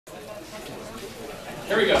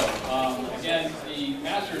Here we go. Again, the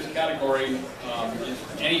Masters category in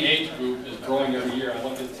any age group is growing every year. I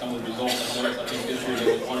looked at some of the results. I noticed, I think this year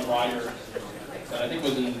there was one rider that I think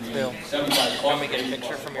was in the 75 plus. Want me to get a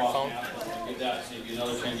picture from your phone? Get that, so you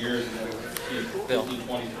another 10 years. Bill, 15,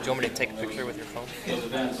 20, do you want me to take a picture with your phone? Those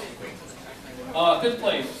events. Fifth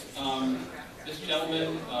place. This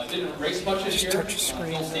gentleman didn't race much this year. Touch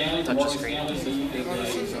screen. Phil Stanley, the Morgan Stanley.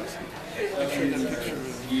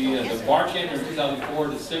 He is the bar champion in 2004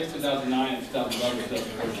 to 6, 2009, and 2011,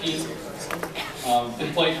 2014.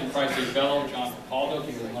 Fifth place in Tri-State Fellow, John Capaldo,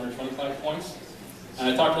 he was 125 points. And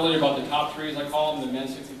I talked earlier about the top three, as I call them, the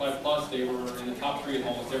men's 65 plus. They were in the top three in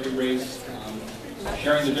almost every race,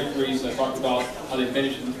 sharing the victories. I talked about how they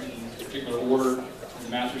finished in particular order in the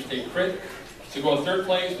Masters State Crit. To go in third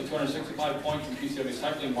place with 265 points from PCA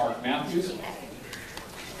Cycling, Mark Matthews. Second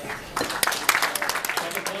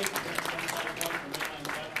place with 225 points from Midline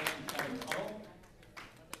Cycling, Kevin Tuttle.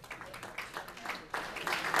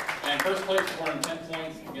 And first place with 410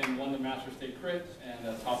 points, again, won the Masters State Crit, and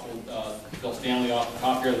toppled Phil Stanley off the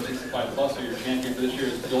top here of the 65 plus. So your champion for this year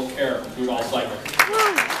is Bill Kerr from Food All Cycling.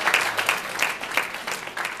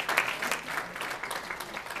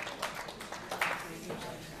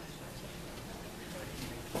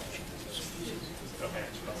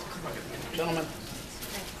 Gentlemen.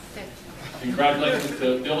 Congratulations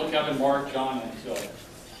to Bill, Kevin, Mark, John, and Phil.